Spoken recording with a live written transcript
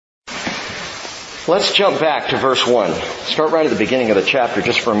Let's jump back to verse 1. Start right at the beginning of the chapter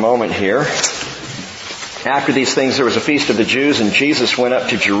just for a moment here. After these things there was a feast of the Jews, and Jesus went up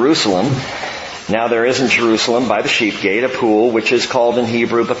to Jerusalem. Now there is in Jerusalem by the sheep gate a pool, which is called in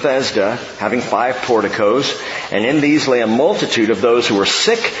Hebrew Bethesda, having 5 porticos. And in these lay a multitude of those who were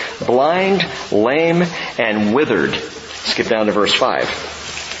sick, blind, lame, and withered. Skip down to verse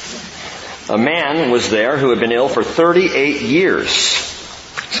 5. A man was there who had been ill for 38 years.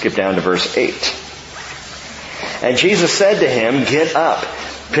 Skip down to verse 8. And Jesus said to him, "Get up,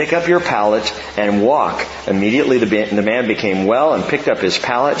 pick up your pallet, and walk." Immediately the man became well and picked up his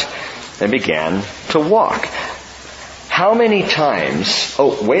pallet and began to walk. How many times...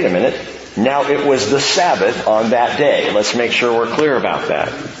 Oh, wait a minute. Now it was the Sabbath on that day. Let's make sure we're clear about that.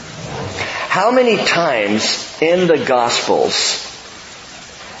 How many times in the Gospels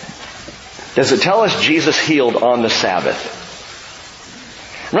does it tell us Jesus healed on the Sabbath?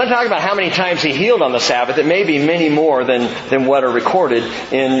 I'm not talking about how many times He healed on the Sabbath. It may be many more than what are recorded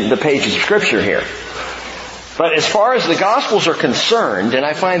in the pages of Scripture here. But as far as the Gospels are concerned, and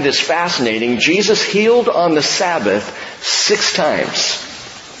I find this fascinating, Jesus healed on the Sabbath 6 times.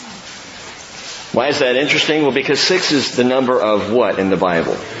 Why is that interesting? Well, because 6 is the number of what in the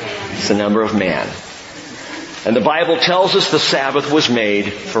Bible? It's the number of man. And the Bible tells us the Sabbath was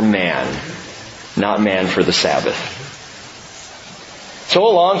made for man, not man for the Sabbath. So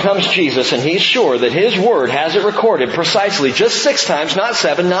along comes Jesus, and He's sure that His Word has it recorded precisely just 6 times, not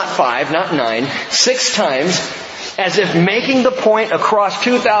 7, not 5, not 9, 6 times, as if making the point across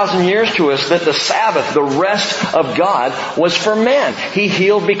 2,000 years to us that the Sabbath, the rest of God, was for man. He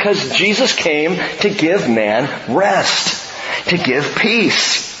healed because Jesus came to give man rest, to give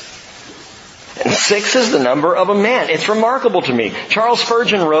peace. And 6 is the number of a man. It's remarkable to me. Charles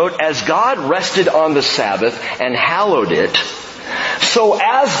Spurgeon wrote, "As God rested on the Sabbath and hallowed it, so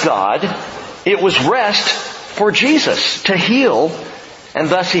as God, it was rest for Jesus to heal, and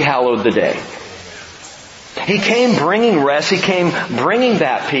thus He hallowed the day." He came bringing rest. He came bringing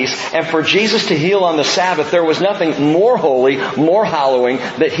that peace. And for Jesus to heal on the Sabbath, there was nothing more holy, more hallowing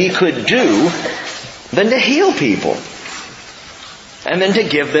that He could do than to heal people. And then to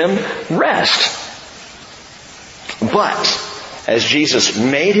give them rest. But as Jesus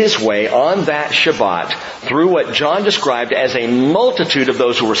made His way on that Shabbat through what John described as a multitude of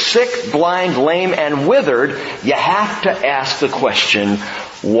those who were sick, blind, lame, and withered, you have to ask the question,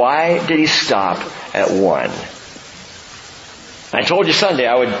 why did He stop at 1? I told you Sunday,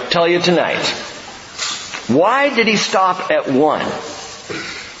 I would tell you tonight. Why did He stop at 1?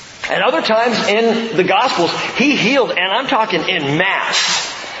 And other times in the Gospels, He healed, and I'm talking in mass.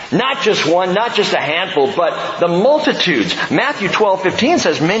 Not just 1, not just a handful, but the multitudes. Matthew 12:15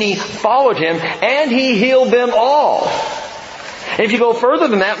 says, "Many followed Him, and He healed them all." If you go further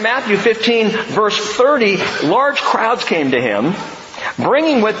than that, Matthew 15 verse 30, large crowds came to Him,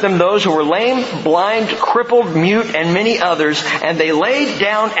 bringing with them those who were lame, blind, crippled, mute, and many others, and they laid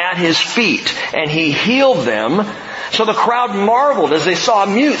down at His feet, and He healed them. So the crowd marveled as they saw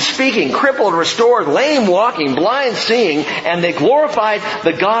mute speaking, crippled restored, lame walking, blind seeing, and they glorified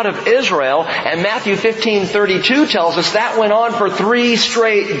the God of Israel. And Matthew 15:32 tells us that went on for 3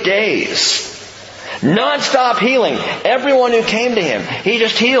 straight days. Non-stop healing. Everyone who came to Him, He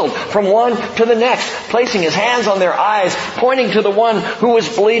just healed from one to the next, placing His hands on their eyes, pointing to the one who was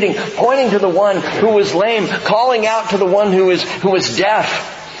bleeding, pointing to the one who was lame, calling out to the one who was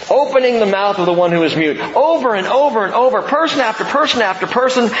deaf, opening the mouth of the one who is mute, over and over and over, person after person after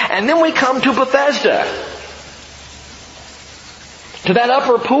person. And then we come to Bethesda, to that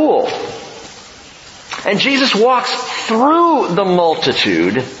upper pool. And Jesus walks through the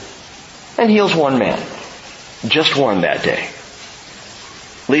multitude and heals 1 man. Just 1 that day.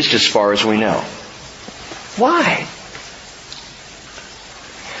 At least as far as we know. Why?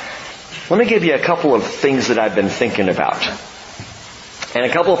 Let me give you a couple of things that I've been thinking about. And a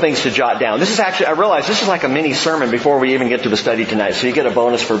couple of things to jot down. This is actually, I realize this is like a mini sermon before we even get to the study tonight. So you get a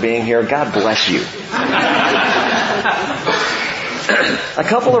bonus for being here. God bless you. A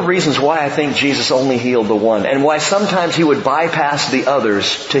couple of reasons why I think Jesus only healed the 1, and why sometimes He would bypass the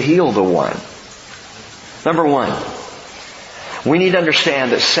others to heal the 1. Number 1, we need to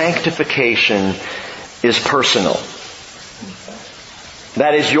understand that sanctification is personal.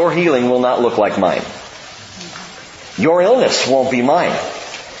 That is, your healing will not look like mine. Your illness won't be mine.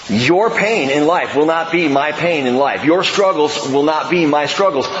 Your pain in life will not be my pain in life. Your struggles will not be my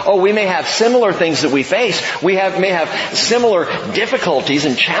struggles. Oh, we may have similar things that we face. We may have similar difficulties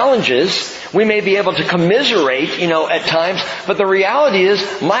and challenges. We may be able to commiserate, at times. But the reality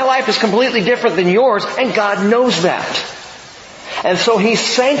is, my life is completely different than yours, and God knows that. And so He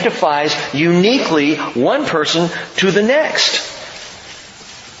sanctifies uniquely one person to the next.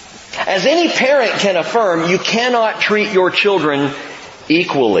 As any parent can affirm, you cannot treat your children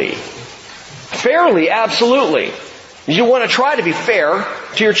equally. Fairly, absolutely. You want to try to be fair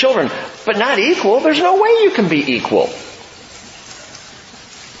to your children, but not equal. There's no way you can be equal.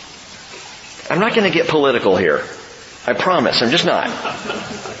 I'm not going to get political here. I promise. I'm just not.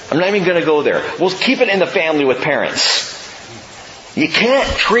 I'm not even going to go there. We'll keep it in the family with parents. You can't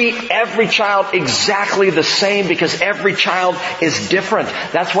treat every child exactly the same because every child is different.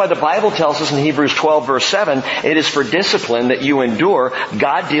 That's why the Bible tells us in Hebrews 12 verse 7, it is for discipline that you endure.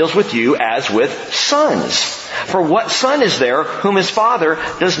 God deals with you as with sons. For what son is there whom his father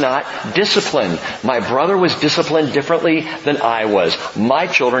does not discipline? My brother was disciplined differently than I was. My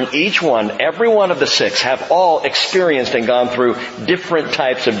children, each one, every one of the 6, have all experienced and gone through different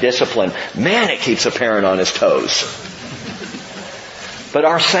types of discipline. Man, it keeps a parent on his toes. But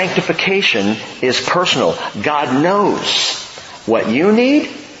our sanctification is personal. God knows what you need,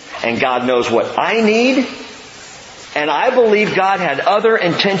 and God knows what I need. And I believe God had other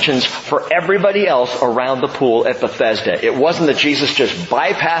intentions for everybody else around the pool at Bethesda. It wasn't that Jesus just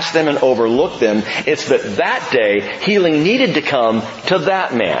bypassed them and overlooked them. It's that day healing needed to come to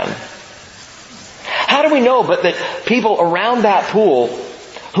that man. How do we know but that people around that pool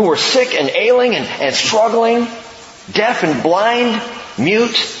who were sick and ailing and struggling, deaf and blind,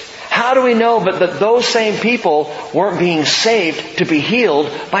 mute, how do we know but that those same people weren't being saved to be healed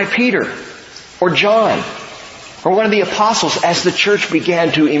by Peter or John or one of the apostles as the church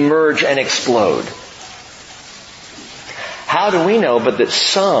began to emerge and explode? How do we know but that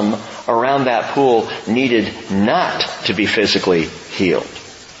some around that pool needed not to be physically healed?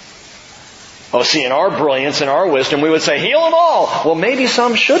 Oh, see, in our brilliance and our wisdom, we would say, heal them all. Well, maybe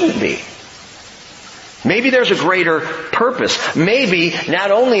some shouldn't be. Maybe there's a greater purpose. Maybe not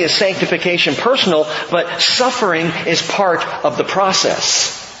only is sanctification personal, but suffering is part of the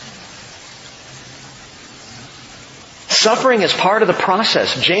process. Suffering is part of the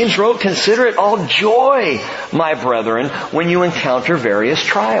process. James wrote, consider it all joy, my brethren, when you encounter various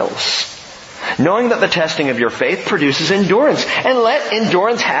trials, knowing that the testing of your faith produces endurance. And let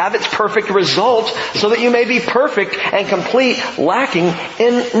endurance have its perfect result, so that you may be perfect and complete, lacking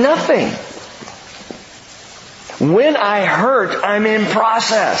in nothing. When I hurt, I'm in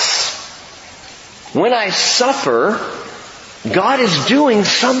process. When I suffer, God is doing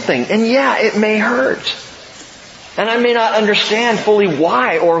something. And yeah, it may hurt. And I may not understand fully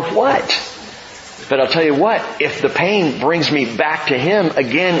why or what. But I'll tell you what, if the pain brings me back to Him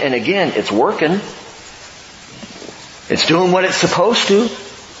again and again, it's working. It's doing what it's supposed to.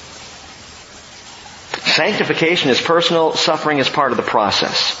 Sanctification is personal. Suffering is part of the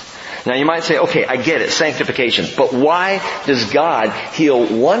process. Now you might say, okay, I get it, sanctification. But why does God heal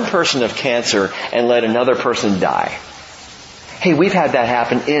one person of cancer and let another person die? Hey, we've had that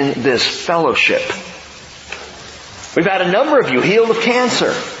happen in this fellowship. We've had a number of you healed of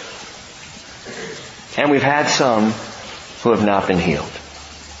cancer. And we've had some who have not been healed.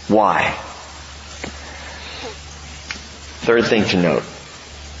 Why? Third thing to note.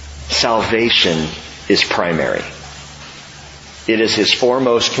 Salvation is primary. It is His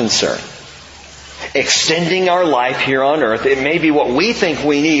foremost concern. Extending our life here on earth, it may be what we think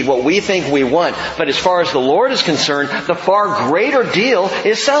we need, what we think we want, but as far as the Lord is concerned, the far greater deal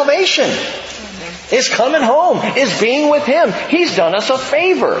is salvation. Is coming home, is being with Him. He's done us a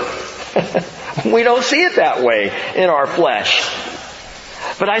favor. We don't see it that way in our flesh.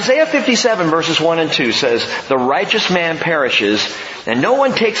 But Isaiah 57 verses 1 and 2 says, the righteous man perishes, and no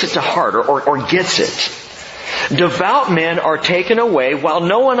one takes it to heart or gets it. Devout men are taken away while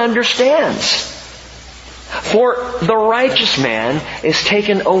no one understands. For the righteous man is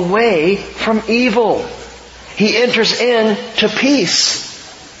taken away from evil. He enters into peace.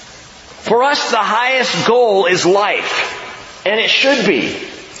 For us, the highest goal is life. And it should be.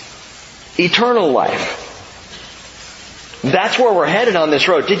 Eternal life. That's where we're headed on this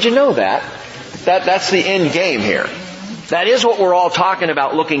road. Did you know that? That's the end game here. That is what we're all talking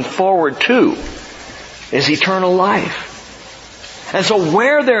about, looking forward to, is eternal life. And so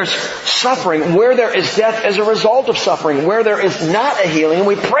where there's suffering, where there is death as a result of suffering, where there is not a healing, and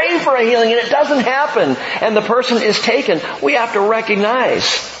we pray for a healing and it doesn't happen, and the person is taken, we have to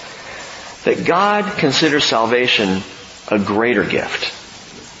recognize that God considers salvation a greater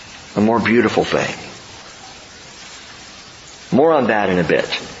gift, a more beautiful thing. More on that in a bit.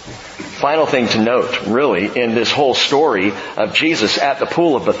 Final thing to note, really, in this whole story of Jesus at the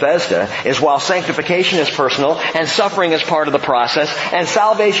pool of Bethesda is while sanctification is personal and suffering is part of the process and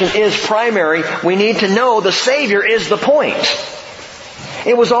salvation is primary, we need to know the Savior is the point.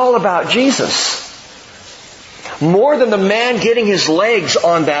 It was all about Jesus. More than the man getting his legs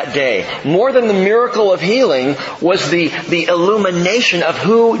on that day, more than the miracle of healing, was the illumination of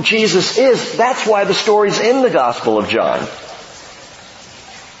who Jesus is. That's why the story's in the Gospel of John.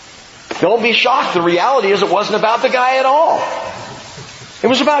 Don't be shocked. The reality is it wasn't about the guy at all. It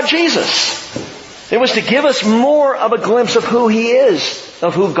was about Jesus. It was to give us more of a glimpse of who He is,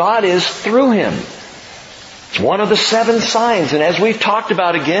 of who God is through Him. It's one of the 7 signs, and as we've talked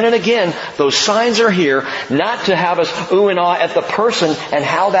about again and again, those signs are here not to have us ooh and ah at the person and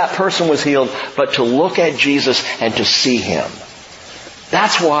how that person was healed, but to look at Jesus and to see Him.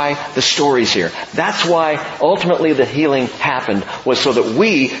 That's why the story's here. That's why ultimately the healing happened, was so that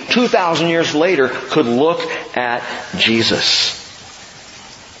we, 2,000 years later, could look at Jesus.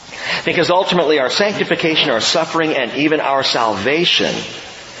 Because ultimately our sanctification, our suffering, and even our salvation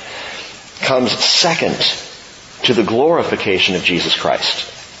comes second to the glorification of Jesus Christ.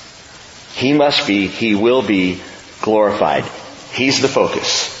 He must be, He will be glorified. He's the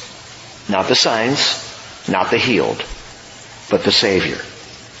focus. Not the signs, not the healed, but the Savior.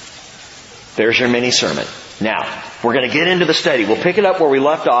 There's your mini sermon. Now, we're going to get into the study. We'll pick it up where we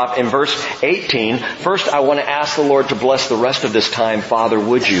left off in verse 18. First, I want to ask the Lord to bless the rest of this time. Father,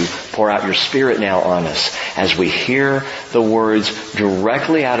 would you pour out your Spirit now on us as we hear the words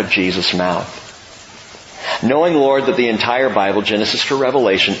directly out of Jesus' mouth. Knowing, Lord, that the entire Bible, Genesis to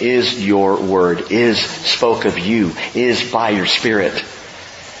Revelation, is your word, is spoke of you, is by your Spirit.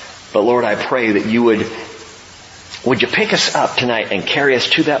 But Lord, I pray that you would you pick us up tonight and carry us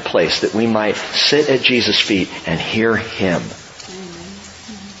to that place that we might sit at Jesus' feet and hear Him.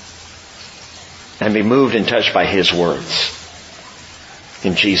 And be moved and touched by His words.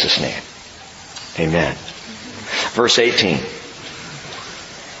 In Jesus' name. Amen. Verse 18.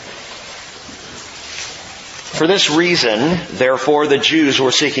 For this reason, therefore, the Jews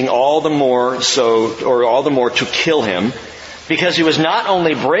were seeking all the more to kill Him, because He was not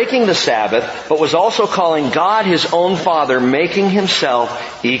only breaking the Sabbath, but was also calling God His own Father, making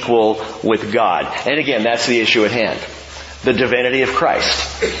Himself equal with God. And again, that's the issue at hand. The divinity of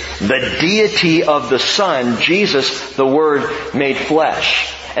Christ. The deity of the Son, Jesus, the Word made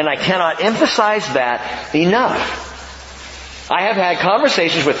flesh. And I cannot emphasize that enough. I have had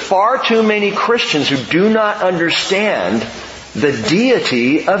conversations with far too many Christians who do not understand the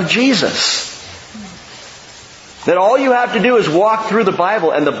deity of Jesus. That all you have to do is walk through the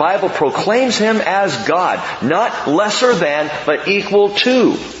Bible, and the Bible proclaims Him as God. Not lesser than, but equal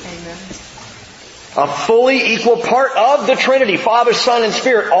to. Amen. A fully equal part of the Trinity. Father, Son, and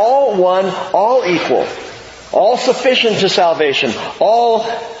Spirit. All one, all equal. All sufficient to salvation. All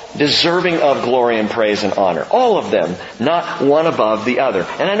deserving of glory and praise and honor. All of them, not one above the other.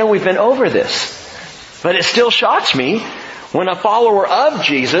 And I know we've been over this, but it still shocks me when a follower of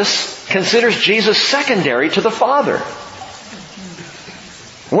Jesus considers Jesus secondary to the Father.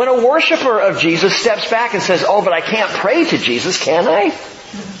 When a worshiper of Jesus steps back and says, oh, but I can't pray to Jesus, can I?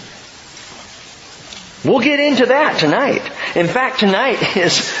 We'll get into that tonight. In fact, tonight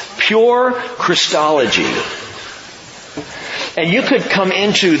is pure Christology. And you could come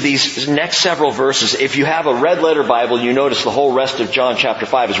into these next several verses. If you have a red letter Bible, you notice the whole rest of John chapter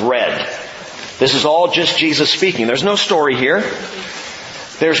 5 is red. This is all just Jesus speaking. There's no story here.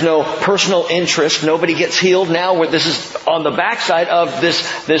 There's no personal interest. Nobody gets healed now. This is on the backside of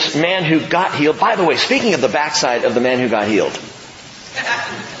this man who got healed. By the way, speaking of the backside of the man who got healed.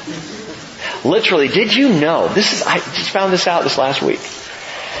 Literally, did you know? I just found this out this last week.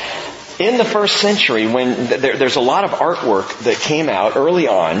 In the first century, when there's a lot of artwork that came out early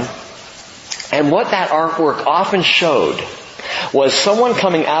on, and what that artwork often showed was someone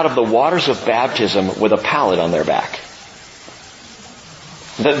coming out of the waters of baptism with a pallet on their back.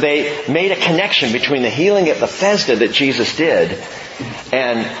 That they made a connection between the healing at Bethesda that Jesus did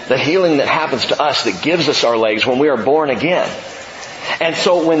and the healing that happens to us that gives us our legs when we are born again. And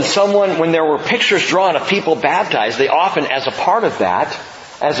so when there were pictures drawn of people baptized, they often, as a part of that,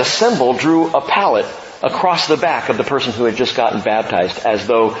 as a symbol, drew a pallet across the back of the person who had just gotten baptized, as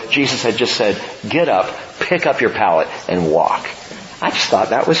though Jesus had just said, get up, pick up your pallet, and walk. I just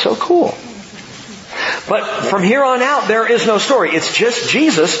thought that was so cool. But from here on out, there is no story. It's just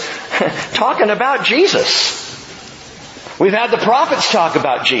Jesus talking about Jesus. We've had the prophets talk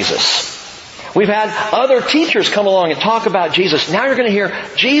about Jesus. We've had other teachers come along and talk about Jesus. Now you're going to hear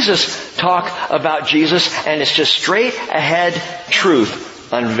Jesus talk about Jesus, and it's just straight ahead truth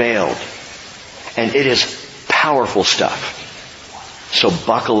unveiled. And it is powerful stuff. So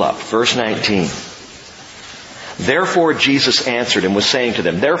buckle up. Verse 19. Therefore Jesus answered and was saying to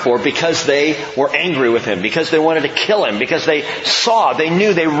them, therefore, because they were angry with him, because they wanted to kill him, because they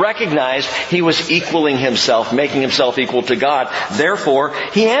knew, they recognized he was equaling himself, making himself equal to God. Therefore,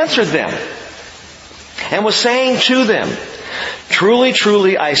 he answered them and was saying to them, truly,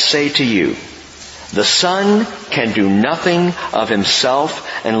 truly, I say to you, the Son can do nothing of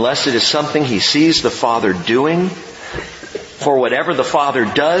himself unless it is something he sees the Father doing. For whatever the Father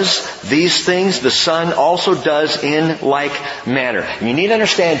does, these things the Son also does in like manner. And you need to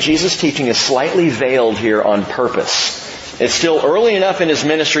understand, Jesus' teaching is slightly veiled here on purpose. It's still early enough in his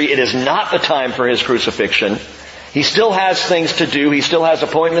ministry. It is not the time for his crucifixion. He still has things to do. He still has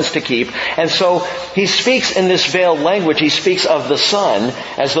appointments to keep. And so he speaks in this veiled language. He speaks of the Son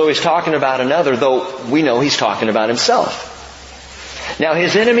as though he's talking about another, though we know he's talking about himself. Now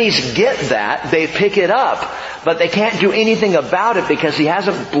his enemies get that, they pick it up, but they can't do anything about it because he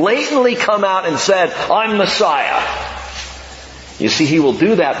hasn't blatantly come out and said, I'm Messiah. You see, he will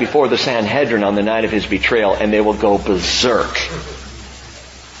do that before the Sanhedrin on the night of his betrayal, and they will go berserk.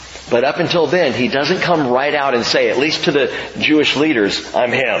 But up until then, he doesn't come right out and say, at least to the Jewish leaders,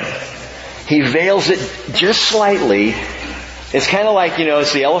 I'm him. He veils it just slightly. It's kind of like,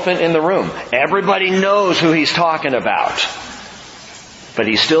 it's the elephant in the room. Everybody knows who he's talking about. But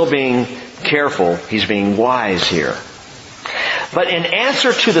he's still being careful. He's being wise here. But in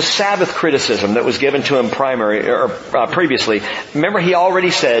answer to the Sabbath criticism that was given to him previously, remember he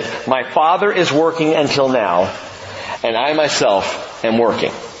already said, my Father is working until now, and I myself am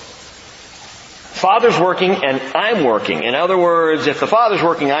working. Father's working and I'm working. In other words, if the Father's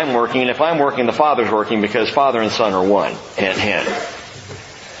working, I'm working, and if I'm working, the Father's working, because Father and Son are one. Hint, hint.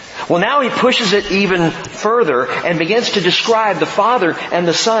 Well, now he pushes it even further and begins to describe the Father and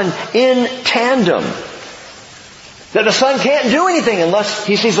the Son in tandem. That the Son can't do anything unless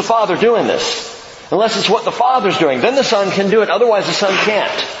he sees the Father doing this. Unless it's what the Father's doing. Then the Son can do it. Otherwise the Son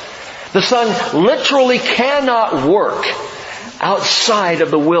can't. The Son literally cannot work outside of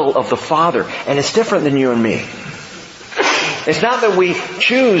the will of the Father. And it's different than you and me. It's not that we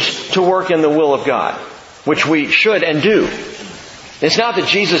choose to work in the will of God, which we should and do. It's not that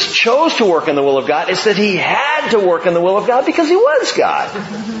Jesus chose to work in the will of God. It's that he had to work in the will of God because he was God.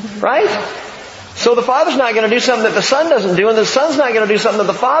 Right? So the Father's not going to do something that the Son doesn't do, and the Son's not going to do something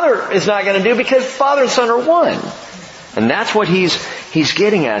that the Father is not going to do, because Father and Son are one. And that's what he's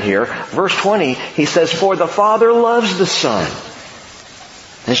getting at here. Verse 20, he says, for the Father loves the Son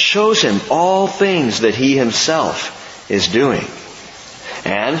and shows him all things that he himself is doing.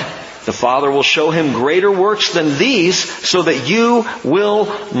 And the Father will show him greater works than these, so that you will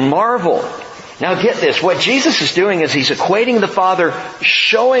marvel. Now get this. What Jesus is doing is he's equating the Father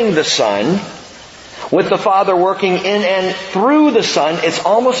showing the Son with the Father working in and through the Son. It's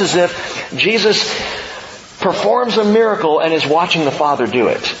almost as if Jesus performs a miracle and is watching the Father do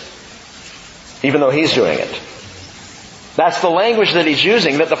it, even though he's doing it. That's the language that he's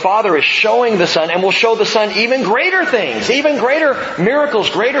using, that the Father is showing the Son and will show the Son even greater things, even greater miracles,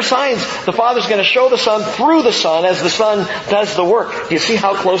 greater signs. The Father's going to show the Son through the Son as the Son does the work. Do you see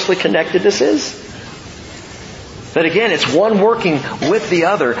how closely connected this is? That again, it's one working with the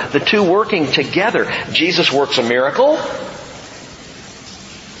other, the two working together. Jesus works a miracle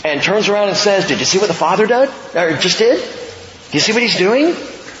and turns around and says, did you see what the Father did? Or just did? Do you see what he's doing?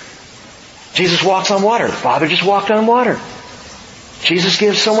 Jesus walks on water. The Father just walked on water. Jesus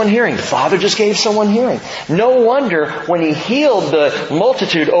gives someone hearing. The Father just gave someone hearing. No wonder when he healed the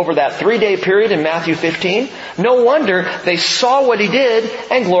multitude over that 3-day period in Matthew 15, no wonder they saw what he did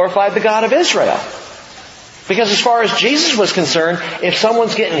and glorified the God of Israel. Because as far as Jesus was concerned, if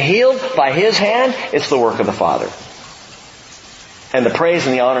someone's getting healed by his hand, it's the work of the Father. And the praise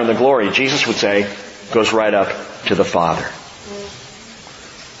and the honor and the glory, Jesus would say, goes right up to the Father.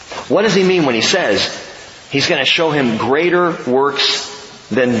 What does he mean when he says he's going to show him greater works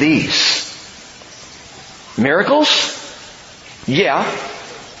than these? Miracles? Yeah.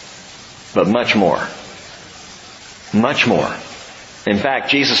 But much more. Much more. In fact,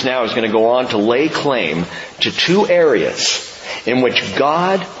 Jesus now is going to go on to lay claim to 2 areas in which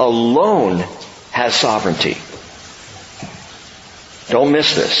God alone has sovereignty. Don't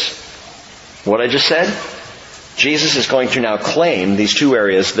miss this. What I just said? Jesus is going to now claim these 2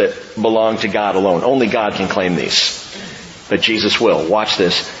 areas that belong to God alone. Only God can claim these. But Jesus will. Watch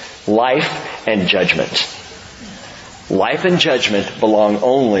this. Life and judgment. Life and judgment belong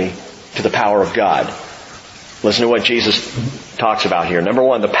only to the power of God. Listen to what Jesus talks about here. Number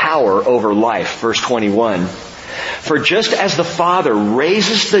 1, the power over life. Verse 21. For just as the Father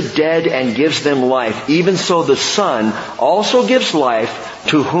raises the dead and gives them life, even so the Son also gives life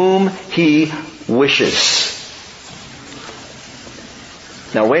to whom He wishes.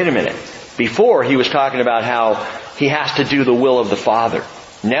 Now wait a minute. Before he was talking about how he has to do the will of the Father.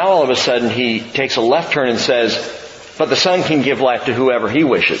 Now all of a sudden he takes a left turn and says, but the Son can give life to whoever he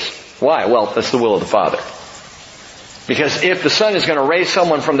wishes. Why? Well, that's the will of the Father. Because if the Son is going to raise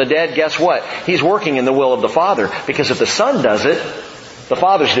someone from the dead, guess what? He's working in the will of the Father. Because if the Son does it, the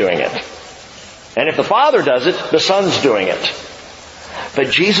Father's doing it. And if the Father does it, the Son's doing it. But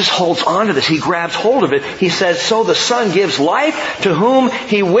Jesus holds on to this. He grabs hold of it. He says, so the Son gives life to whom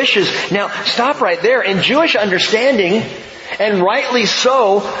He wishes. Now, stop right there. In Jewish understanding, and rightly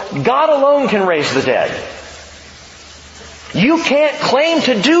so, God alone can raise the dead. You can't claim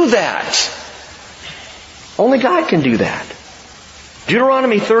to do that. Only God can do that.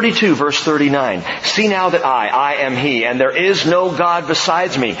 Deuteronomy 32 verse 39. See now that I am He, and there is no God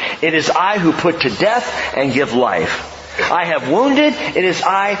besides me. It is I who put to death and give life. I have wounded, it is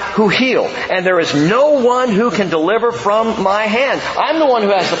I who heal, and there is no one who can deliver from my hand. I'm the one who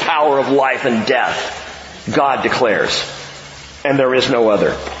has the power of life and death, God declares, and there is no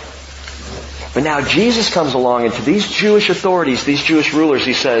other. But now Jesus comes along, and to these Jewish authorities, these Jewish rulers,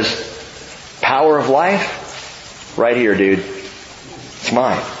 He says, power of life, right here, dude. It's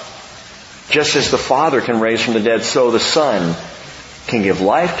mine. Just as the Father can raise from the dead, so the Son can give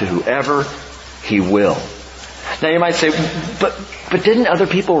life to whoever He will. Now you might say, but didn't other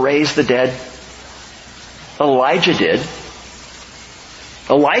people raise the dead? Elijah did.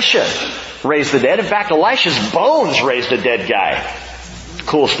 Elisha raised the dead. In fact, Elisha's bones raised a dead guy.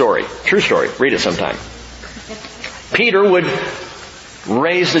 Cool story. True story. Read it sometime. Peter would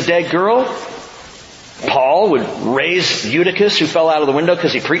raise the dead girl. Paul would raise Eutychus, who fell out of the window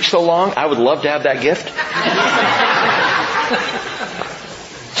because he preached so long. I would love to have that gift.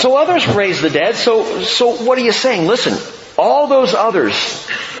 So others raise the dead. So what are you saying? Listen, all those others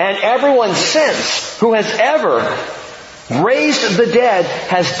and everyone since who has ever raised the dead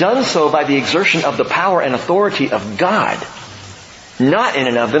has done so by the exertion of the power and authority of God, not in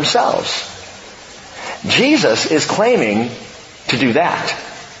and of themselves. Jesus is claiming to do that.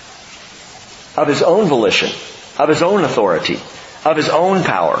 Of His own volition, of His own authority, of His own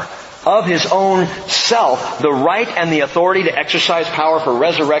power, of His own self, the right and the authority to exercise power for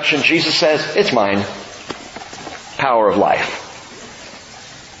resurrection. Jesus says, it's mine. Power of life.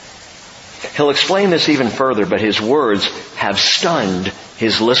 He'll explain this even further, but His words have stunned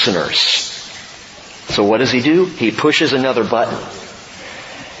His listeners. So what does He do? He pushes another button.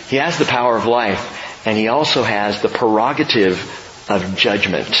 He has the power of life, and He also has the prerogative of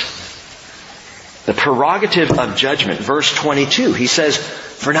judgment. The prerogative of judgment. Verse 22, He says,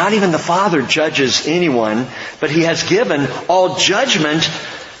 for not even the Father judges anyone, but He has given all judgment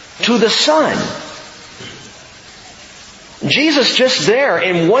to the Son. Jesus just there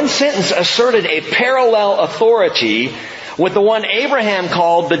in one sentence asserted a parallel authority with the one Abraham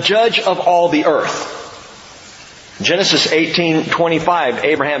called the judge of all the earth. Genesis 18:25,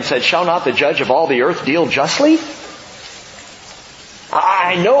 Abraham said, shall not the judge of all the earth deal justly?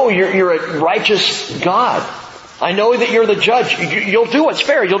 I know you're a righteous God. I know that you're the judge. You'll do what's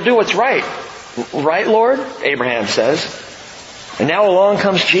fair. You'll do what's right. Right, Lord? Abraham says. And now along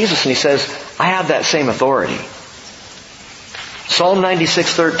comes Jesus and He says, I have that same authority. Psalm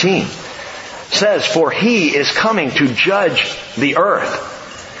 96:13 says, for He is coming to judge the earth.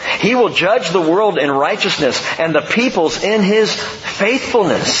 He will judge the world in righteousness and the peoples in His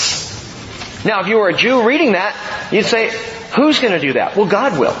faithfulness. Now, if you were a Jew reading that, you'd say, who's going to do that? Well,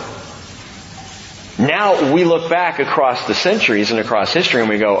 God will. Now we look back across the centuries and across history and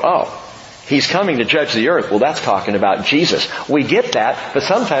we go, oh, He's coming to judge the earth. Well, that's talking about Jesus. We get that, but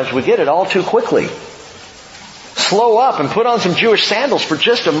sometimes we get it all too quickly. Slow up and put on some Jewish sandals for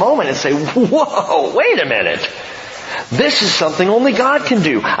just a moment and say, whoa, wait a minute. This is something only God can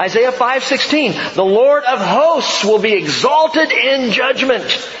do. Isaiah 5:16, the Lord of hosts will be exalted in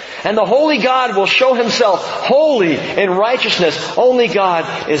judgment. And the holy God will show Himself holy in righteousness. Only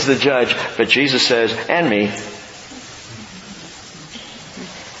God is the judge. But Jesus says, and me.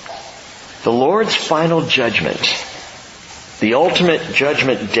 The Lord's final judgment, the ultimate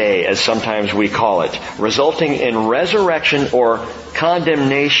judgment day, as sometimes we call it, resulting in resurrection or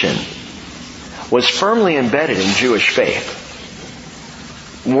condemnation, was firmly embedded in Jewish faith.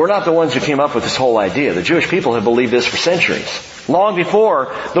 We're not the ones who came up with this whole idea. The Jewish people have believed this for centuries. Long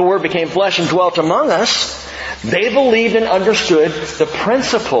before the Word became flesh and dwelt among us, they believed and understood the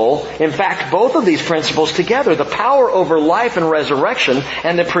principle, in fact, both of these principles together, the power over life and resurrection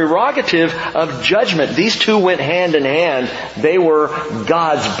and the prerogative of judgment. These two went hand in hand. They were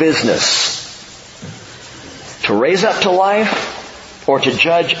God's business. To raise up to life or to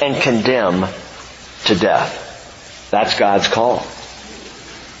judge and condemn to death. That's God's call.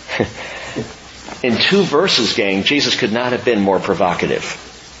 In 2 verses, gang, Jesus could not have been more provocative.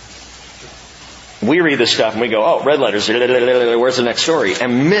 We read this stuff and we go, oh, red letters, where's the next story?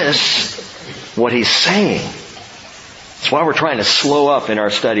 And miss what he's saying. That's why we're trying to slow up in our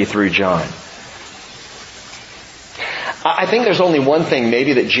study through John. I think there's only one thing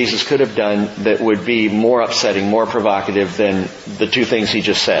maybe that Jesus could have done that would be more upsetting, more provocative than the 2 things he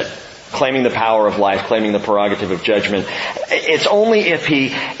just said. Claiming the power of life, claiming the prerogative of judgment. It's only if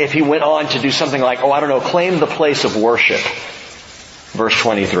he went on to do something like, claim the place of worship. Verse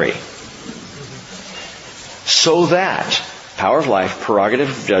 23. So that, power of life, prerogative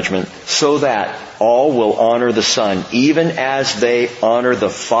of judgment, so that all will honor the Son, even as they honor the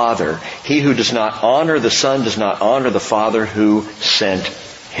Father. He who does not honor the Son does not honor the Father who sent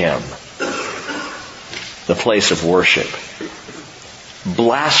him. The place of worship.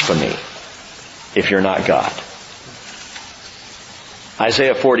 Blasphemy if you're not God.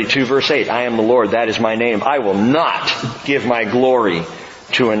 Isaiah 42 verse 8, I am the Lord, that is my name. I will not give my glory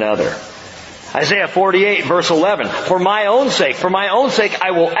to another. Isaiah 48 verse 11, for my own sake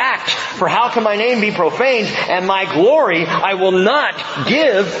I will act, for how can my name be profaned, and my glory I will not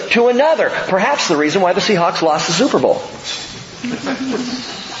give to another. Perhaps the reason why the Seahawks lost the Super Bowl.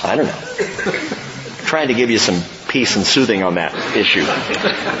 I don't know. Trying to give you some peace and soothing on that issue.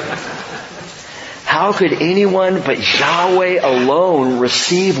 How could anyone but Yahweh alone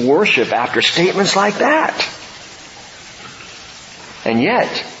receive worship after statements like that? And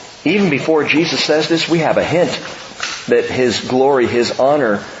yet, even before Jesus says this, we have a hint that His glory, His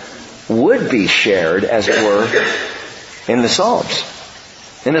honor would be shared, as it were, in the Psalms.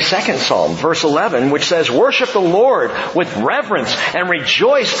 In the 2nd Psalm, verse 11, which says, worship the Lord with reverence and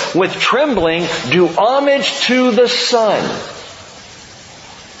rejoice with trembling. Do homage to the Son.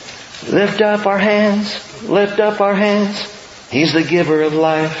 Lift up our hands. Lift up our hands. He's the giver of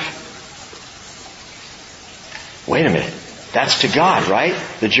life. Wait a minute. That's to God, right?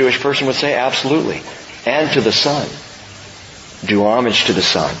 The Jewish person would say, absolutely. And to the Son. Do homage to the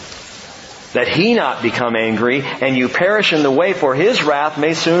Son. That He not become angry and you perish in the way, for His wrath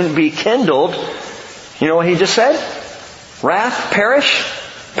may soon be kindled. You know what He just said? Wrath, perish,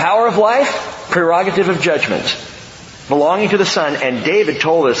 power of life, prerogative of judgment. Belonging to the Son. And David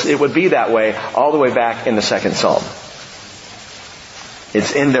told us it would be that way all the way back in the 2nd Psalm.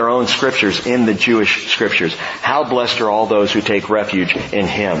 It's in their own scriptures, in the Jewish scriptures. How blessed are all those who take refuge in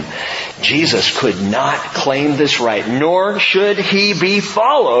Him. Jesus could not claim this right, nor should He be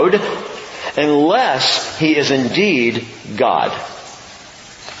followed unless He is indeed God.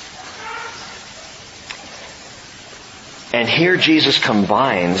 And here Jesus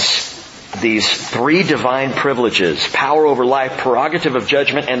combines these 3 divine privileges, power over life, prerogative of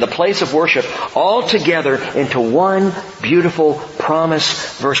judgment, and the place of worship, all together into one beautiful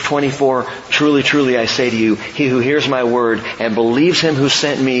promise. Verse 24, truly, truly, I say to you, he who hears my word and believes Him who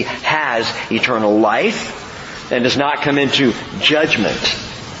sent me has eternal life and does not come into judgment,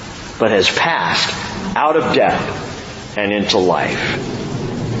 but has passed out of death and into life.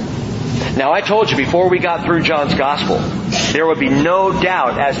 Now, I told you before we got through John's Gospel, there would be no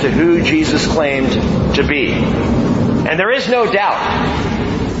doubt as to who Jesus claimed to be. And there is no doubt.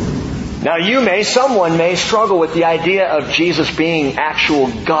 Now, someone may struggle with the idea of Jesus being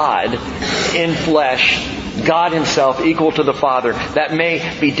actual God in flesh, God Himself, equal to the Father. That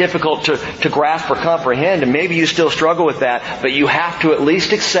may be difficult to grasp or comprehend, and maybe you still struggle with that, but you have to at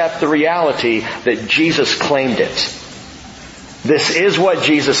least accept the reality that Jesus claimed it. This is what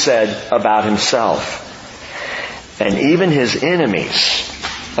Jesus said about Himself. And even His enemies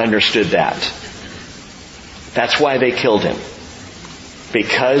understood that. That's why they killed Him.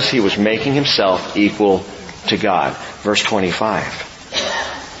 Because He was making Himself equal to God. Verse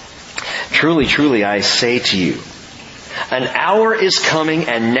 25. Truly, truly, I say to you, an hour is coming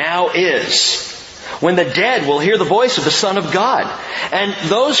and now is, when the dead will hear the voice of the Son of God. And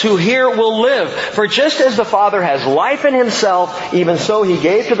those who hear will live. For just as the Father has life in Himself, even so He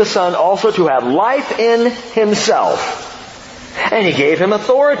gave to the Son also to have life in Himself. And He gave Him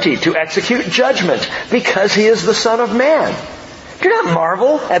authority to execute judgment, because He is the Son of Man. Do not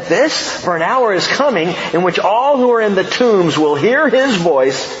marvel at this, for an hour is coming in which all who are in the tombs will hear His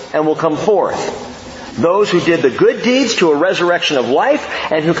voice and will come forth. Those who did the good deeds to a resurrection of life,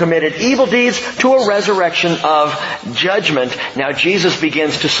 and who committed evil deeds to a resurrection of judgment. Now Jesus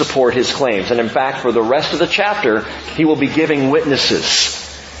begins to support His claims. And in fact, for the rest of the chapter, He will be giving witnesses.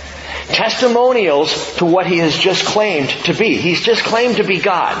 Testimonials to what He has just claimed to be. He's just claimed to be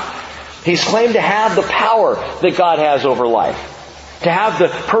God. He's claimed to have the power that God has over life. to have the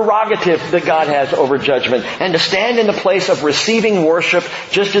prerogative that God has over judgment, and to stand in the place of receiving worship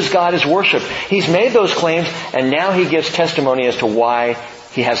just as God is worshipped. He's made those claims, and now he gives testimony as to why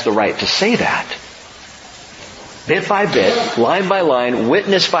he has the right to say that. Bit by bit, line by line,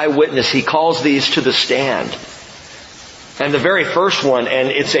 witness by witness, he calls these to the stand. And the very first one, and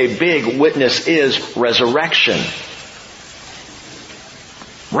it's a big witness, is resurrection.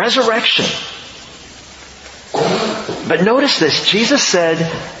 Resurrection. But notice this, Jesus said,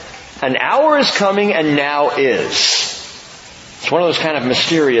 an hour is coming and now is. It's one of those kind of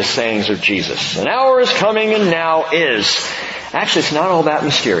mysterious sayings of Jesus. An hour is coming and now is. Actually, it's not all that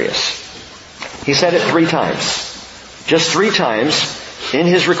mysterious. He said it 3 times. Just 3 times in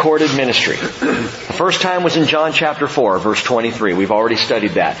his recorded ministry. The first time was in John chapter 4, verse 23. We've already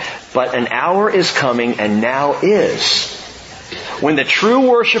studied that. But an hour is coming and now is, when the true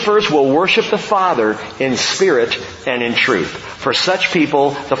worshipers will worship the Father in spirit and in truth. For such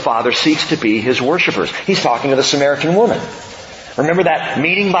people, the Father seeks to be His worshipers. He's talking to the Samaritan woman. Remember that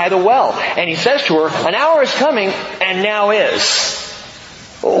meeting by the well. And He says to her, an hour is coming and now is.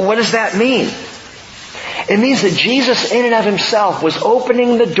 What does that mean? It means that Jesus in and of Himself was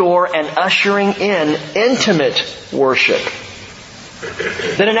opening the door and ushering in intimate worship.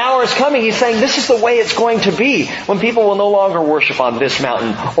 That an hour is coming, He's saying this is the way it's going to be, when people will no longer worship on this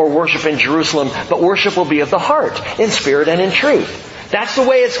mountain or worship in Jerusalem, but worship will be of the heart, in spirit and in truth. That's the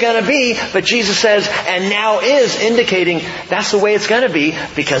way it's going to be, but Jesus says, and now is, indicating that's the way it's going to be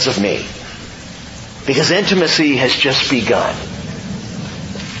because of me. Because intimacy has just begun.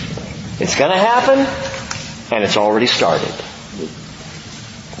 It's going to happen, and it's already started.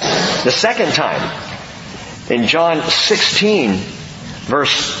 The second time, in John 16,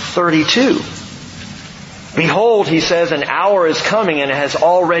 verse 32. Behold, He says, an hour is coming and has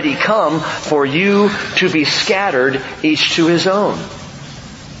already come for you to be scattered, each to his own.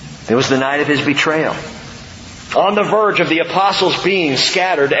 It was the night of His betrayal. On the verge of the apostles being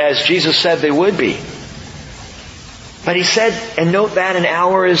scattered, as Jesus said they would be. But He said, and note that an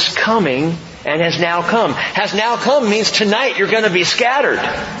hour is coming and has now come. Has now come means tonight you're going to be scattered.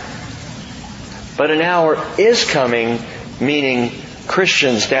 But an hour is coming, meaning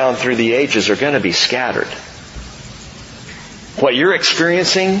Christians down through the ages are going to be scattered. What you're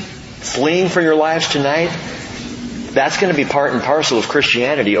experiencing, fleeing for your lives tonight, that's going to be part and parcel of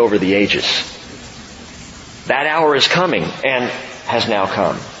Christianity over the ages. That hour is coming and has now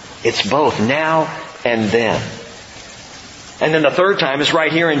come. It's both now and then. And then the third time is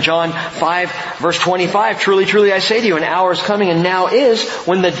right here in John 5, verse 25. Truly, truly, I say to you, an hour is coming and now is,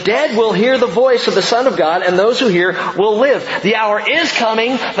 when the dead will hear the voice of the Son of God, and those who hear will live. The hour is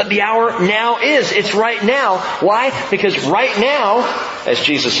coming, but the hour now is. It's right now. Why? Because right now, as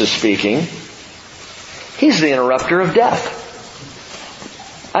Jesus is speaking, He's the interrupter of death.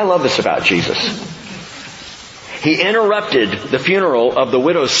 I love this about Jesus. He interrupted the funeral of the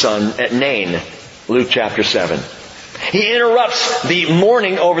widow's son at Nain, Luke chapter 7. He interrupts the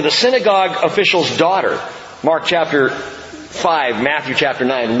mourning over the synagogue official's daughter, Mark chapter 5, Matthew chapter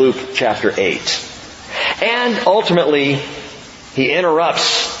 9, Luke chapter 8. And ultimately, He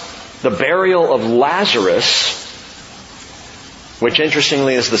interrupts the burial of Lazarus, which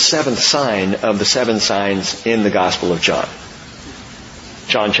interestingly is the 7th sign of the 7 signs in the Gospel of John.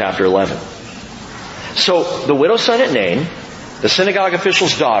 John chapter 11. So, the widow's son at Nain, the synagogue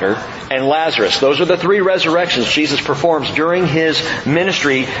official's daughter, and Lazarus. Those are the 3 resurrections Jesus performs during His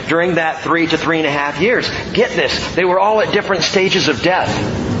ministry during that 3 to 3.5 years. Get this, they were all at different stages of death.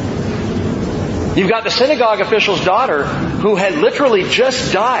 You've got the synagogue official's daughter who had literally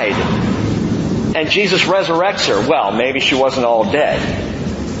just died, and Jesus resurrects her. Well, maybe she wasn't all dead.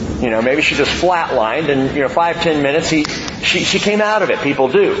 Maybe she just flatlined, and 5-10 minutes she came out of it. People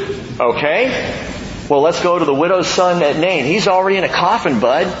do. Okay? Well, let's go to the widow's son at Nain. He's already in a coffin,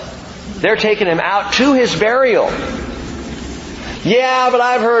 bud. They're taking him out to his burial. Yeah, but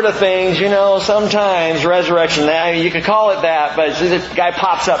I've heard of things, sometimes resurrection, you could call it that, but the guy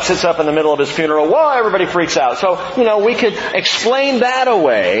pops up, sits up in the middle of his funeral. Whoa, everybody freaks out. So, we could explain that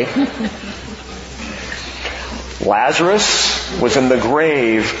away. Lazarus was in the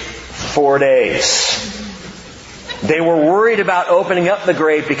grave 4 days. They were worried about opening up the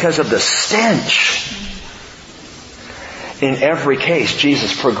grave because of the stench. In every case,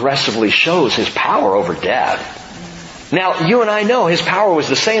 Jesus progressively shows His power over death. Now, you and I know His power was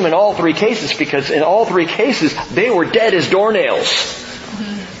the same in all 3 cases, because in all 3 cases, they were dead as doornails.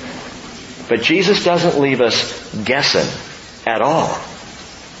 But Jesus doesn't leave us guessing at all.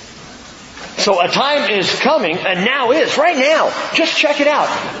 So a time is coming, and now is, right now. Just check it out.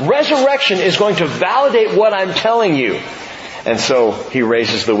 Resurrection is going to validate what I'm telling you. And so he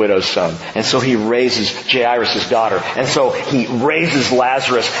raises the widow's son. And so he raises Jairus' daughter. And so he raises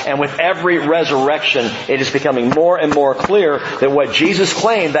Lazarus. And with every resurrection, it is becoming more and more clear that what Jesus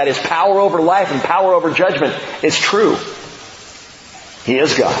claimed, that is power over life and power over judgment, is true. He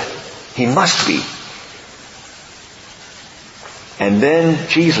is God. He must be. And then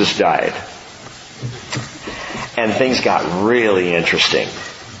Jesus died. And things got really interesting.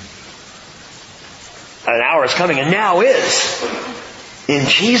 An hour is coming, and now is, in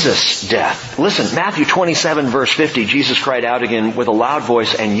Jesus' death. Listen, Matthew 27 verse 50, Jesus cried out again with a loud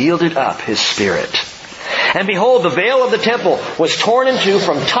voice and yielded up His Spirit. And behold, the veil of the temple was torn in two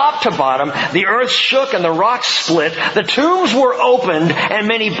from top to bottom. The earth shook and the rocks split. The tombs were opened, and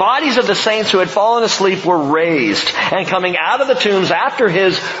many bodies of the saints who had fallen asleep were raised. And coming out of the tombs after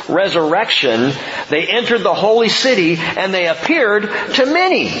His resurrection, they entered the holy city, and they appeared to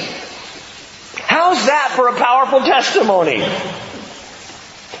many. How's that for a powerful testimony?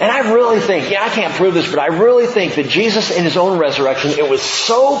 And I really think, I can't prove this, but I really think that Jesus in His own resurrection, it was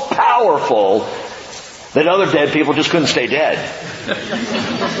so powerful that other dead people just couldn't stay dead.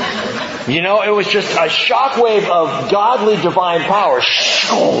 It was just a shockwave of godly divine power.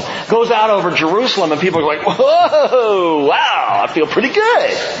 Goes out over Jerusalem, and people are like, whoa, wow, I feel pretty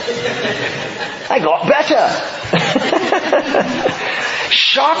good. I got better.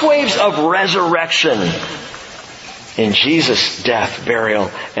 Shockwaves of resurrection in Jesus' death,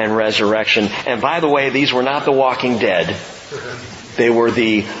 burial, and resurrection. And by the way, these were not the walking dead. They were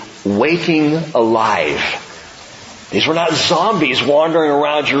the waking alive. These were not zombies wandering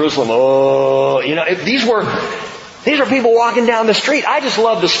around Jerusalem. These are people walking down the street. I just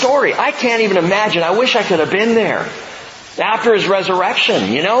love the story. I can't even imagine. I wish I could have been there. After His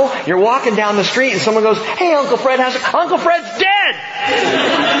resurrection, you're walking down the street and someone goes, hey, Uncle Fred, Uncle Fred's dead!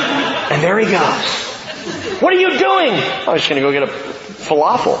 And there he goes. What are you doing? I was just going to go get a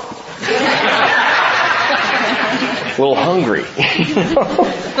falafel. A little hungry.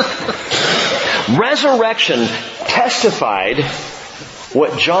 Resurrection testified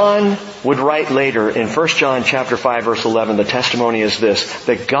what John would write later in 1 John chapter 5 verse 11. The testimony is this,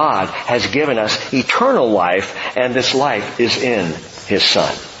 that God has given us eternal life, and this life is in His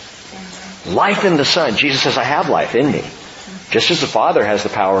Son. Life in the Son. Jesus says, I have life in me. Just as the Father has the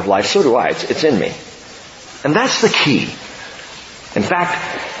power of life, so do I. It's in me. And that's the key. In fact,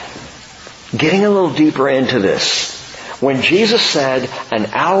 getting a little deeper into this, when Jesus said, an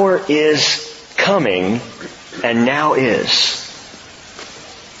hour is coming, and now is.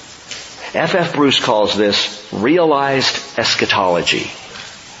 F.F. Bruce calls this realized eschatology.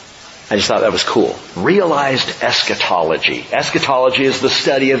 I just thought that was cool. Realized eschatology. Eschatology is the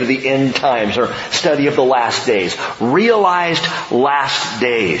study of the end times, or study of the last days. Realized last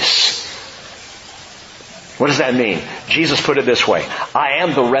days. What does that mean? Jesus put it this way. I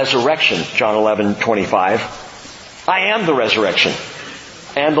am the resurrection, John 11:25. I am the resurrection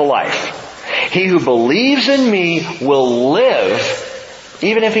and the life. He who believes in me will live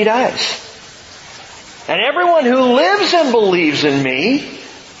even if he dies. And everyone who lives and believes in me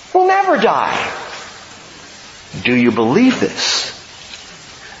will never die. Do you believe this?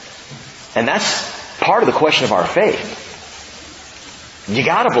 And that's part of the question of our faith. You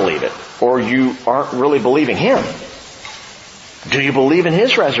gotta believe it, or you aren't really believing Him. Do you believe in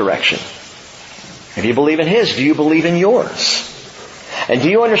His resurrection? If you believe in His, do you believe in yours? And do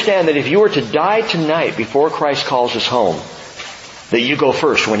you understand that if you were to die tonight before Christ calls us home, that you go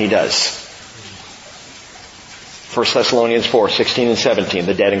first when He does? 1 Thessalonians 4:16 and 17,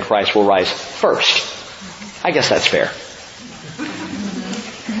 the dead in Christ will rise first. I guess that's fair.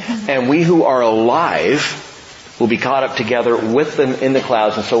 And we who are alive will be caught up together with them in the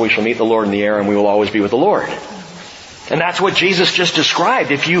clouds, and so we shall meet the Lord in the air, and we will always be with the Lord. And that's what Jesus just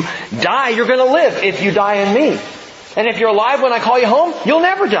described. If you die, you're going to live. If you die in me. And if you're alive when I call you home, you'll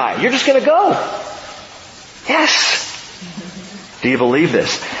never die. You're just going to go. Yes. Do you believe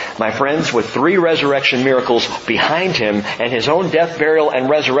this? My friends, with 3 resurrection miracles behind Him and His own death, burial, and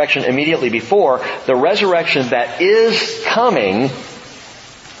resurrection immediately before, the resurrection that is coming,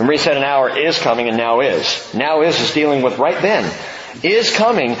 remember He said an hour is coming and now is. Now is dealing with right then. Is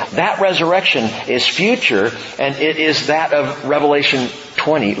coming. That resurrection is future, and it is that of Revelation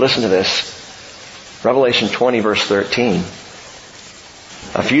 20. Listen to this. Revelation 20 verse 13.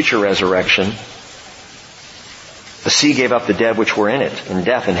 A future resurrection. The sea gave up the dead which were in it, and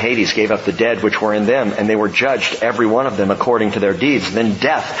death and Hades gave up the dead which were in them, and they were judged, every one of them, according to their deeds. Then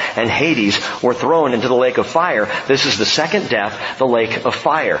death and Hades were thrown into the lake of fire. This is the second death, the lake of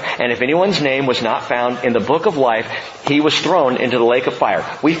fire. And if anyone's name was not found in the book of life, he was thrown into the lake of fire.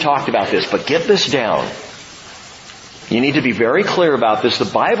 We've talked about this, but get this down. You need to be very clear about this. The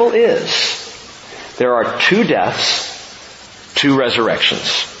Bible is, there are 2 deaths, 2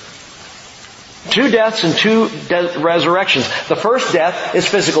 resurrections. 2 deaths and 2 resurrections. The first death is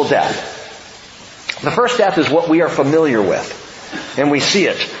physical death. The first death is what we are familiar with. And we see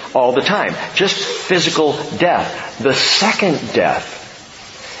it all the time. Just physical death. The second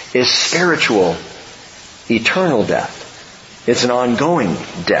death is spiritual, eternal death. It's an ongoing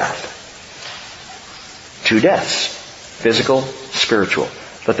death. 2 deaths. Physical, spiritual.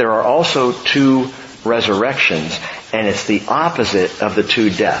 But there are also 2 resurrections. And it's the opposite of the 2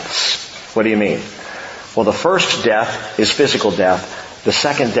 deaths. What do you mean? Well, the first death is physical death. The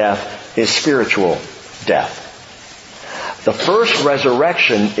second death is spiritual death. The first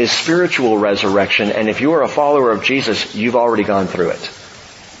resurrection is spiritual resurrection, and if you are a follower of Jesus, you've already gone through it.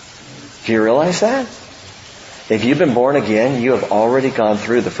 Do you realize that? If you've been born again, you have already gone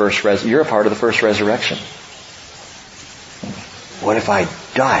through the first you're a part of the first resurrection. What if I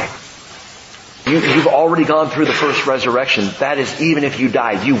die? You've already gone through the first resurrection. That is, even if you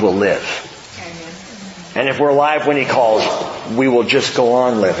die, you will live. And if we're alive when He calls, we will just go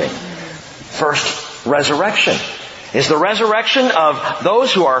on living. First resurrection is the resurrection of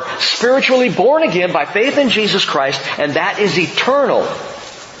those who are spiritually born again by faith in Jesus Christ, and that is eternal.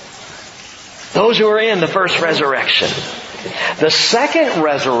 Those who are in the first resurrection. The second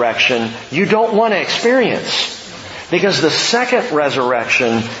resurrection you don't want to experience, because the second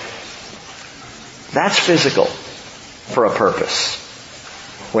resurrection, that's physical for a purpose.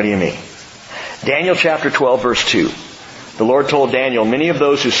 What do you mean? Daniel chapter 12 verse 2. The Lord told Daniel, many of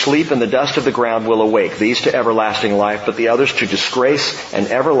those who sleep in the dust of the ground will awake, these to everlasting life, but the others to disgrace and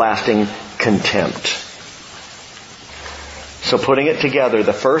everlasting contempt. So putting it together,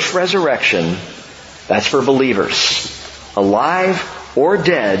 the first resurrection, that's for believers. Alive or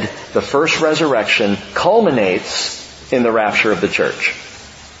dead, the first resurrection culminates in the rapture of the church.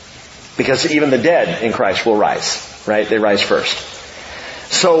 Because even the dead in Christ will rise, right? They rise first.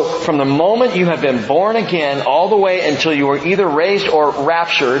 So from the moment you have been born again all the way until you are either raised or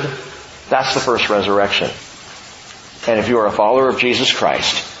raptured, that's the first resurrection. And if you are a follower of Jesus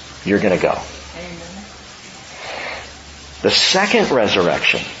Christ, you're going to go. Amen. The second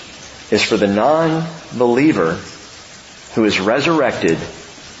resurrection is for the non-believer who is resurrected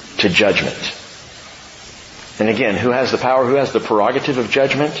to judgment. And again, who has the power, who has the prerogative of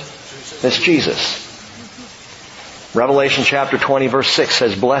judgment? It's Jesus. Revelation chapter 20 verse 6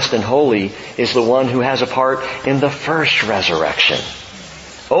 says, blessed and holy is the one who has a part in the first resurrection.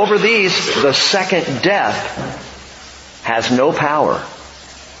 Over these, the second death has no power.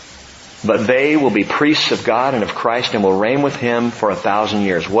 But they will be priests of God and of Christ and will reign with Him for 1,000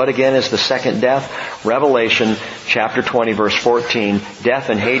 years. What again is the second death? Revelation chapter 20 verse 14. Death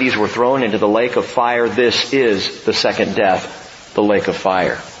and Hades were thrown into the lake of fire. This is the second death, the lake of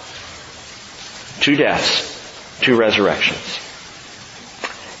fire. 2 deaths. 2 resurrections.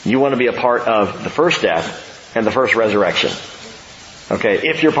 You want to be a part of the first death and the first resurrection. Okay,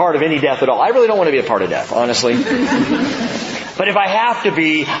 if you're part of any death at all. I really don't want to be a part of death, honestly. But if I have to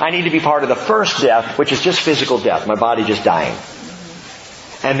be, I need to be part of the first death, which is just physical death, my body just dying.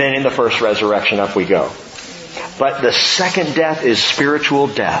 And then in the first resurrection, up we go. But the second death is spiritual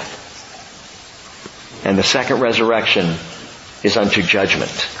death. And the second resurrection is unto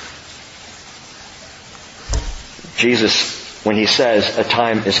judgment. Jesus, when He says, a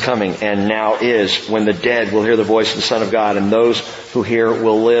time is coming, and now is, when the dead will hear the voice of the Son of God, and those who hear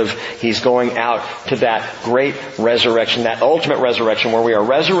will live, He's going out to that great resurrection, that ultimate resurrection, where we are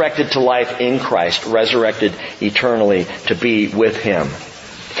resurrected to life in Christ, resurrected eternally to be with Him.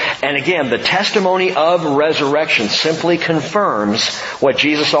 And again, the testimony of resurrection simply confirms what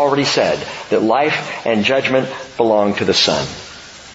Jesus already said, that life and judgment belong to the Son.